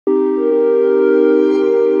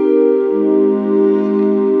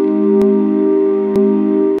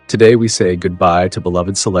Today we say goodbye to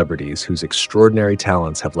beloved celebrities whose extraordinary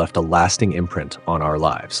talents have left a lasting imprint on our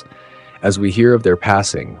lives. As we hear of their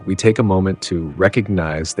passing, we take a moment to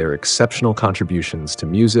recognize their exceptional contributions to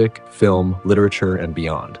music, film, literature, and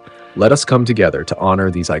beyond. Let us come together to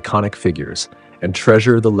honor these iconic figures and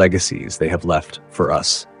treasure the legacies they have left for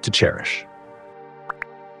us to cherish.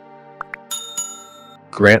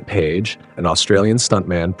 Grant Page, an Australian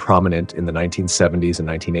stuntman prominent in the 1970s and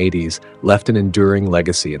 1980s, left an enduring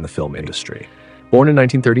legacy in the film industry. Born in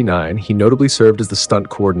 1939, he notably served as the stunt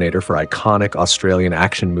coordinator for iconic Australian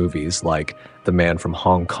action movies like The Man from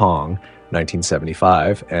Hong Kong,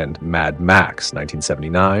 1975, and Mad Max,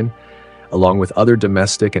 1979, along with other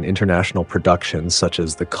domestic and international productions such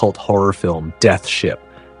as the cult horror film Death Ship,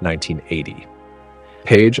 1980.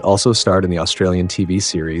 Page also starred in the Australian TV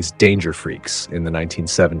series Danger Freaks in the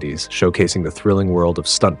 1970s, showcasing the thrilling world of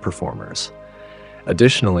stunt performers.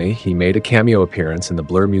 Additionally, he made a cameo appearance in the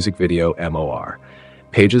Blur music video MOR.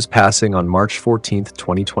 Page's passing on March 14,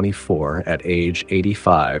 2024, at age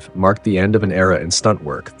 85, marked the end of an era in stunt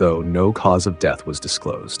work, though no cause of death was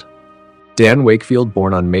disclosed. Dan Wakefield,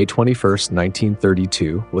 born on May 21,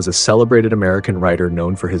 1932, was a celebrated American writer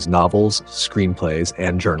known for his novels, screenplays,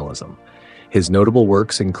 and journalism. His notable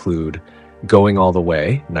works include Going All the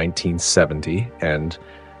Way, 1970, and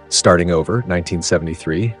Starting Over,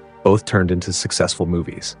 1973, both turned into successful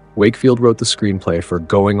movies. Wakefield wrote the screenplay for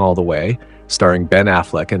Going All the Way, starring Ben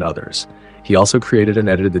Affleck and others. He also created and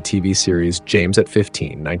edited the TV series James at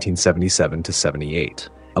 15, 1977-78.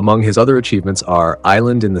 Among his other achievements are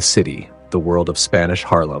Island in the City, The World of Spanish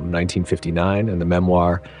Harlem, 1959, and the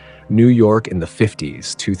memoir New York in the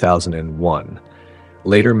 50s, 2001.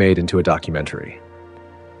 Later made into a documentary.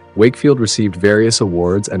 Wakefield received various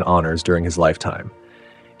awards and honors during his lifetime.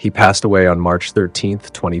 He passed away on March 13,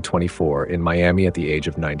 2024, in Miami at the age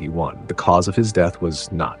of 91. The cause of his death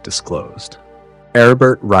was not disclosed.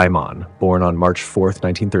 Herbert Reimann, born on March 4,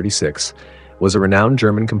 1936, was a renowned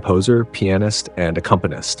German composer, pianist, and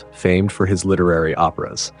accompanist, famed for his literary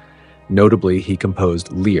operas. Notably, he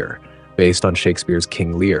composed Lear, based on Shakespeare's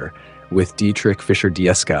King Lear, with Dietrich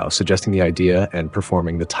Fischer-Dieskau suggesting the idea and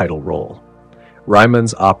performing the title role.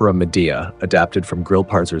 Reimann's opera Medea, adapted from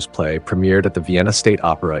Grillparzer's play, premiered at the Vienna State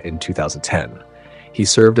Opera in 2010. He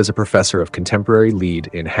served as a professor of contemporary lied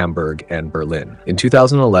in Hamburg and Berlin. In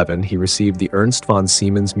 2011, he received the Ernst von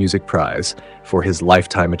Siemens Music Prize for his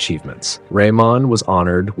lifetime achievements. Reimann was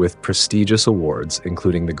honored with prestigious awards,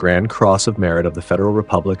 including the Grand Cross of Merit of the Federal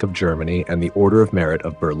Republic of Germany and the Order of Merit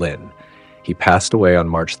of Berlin. He passed away on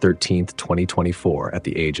March 13, 2024, at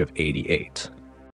the age of 88.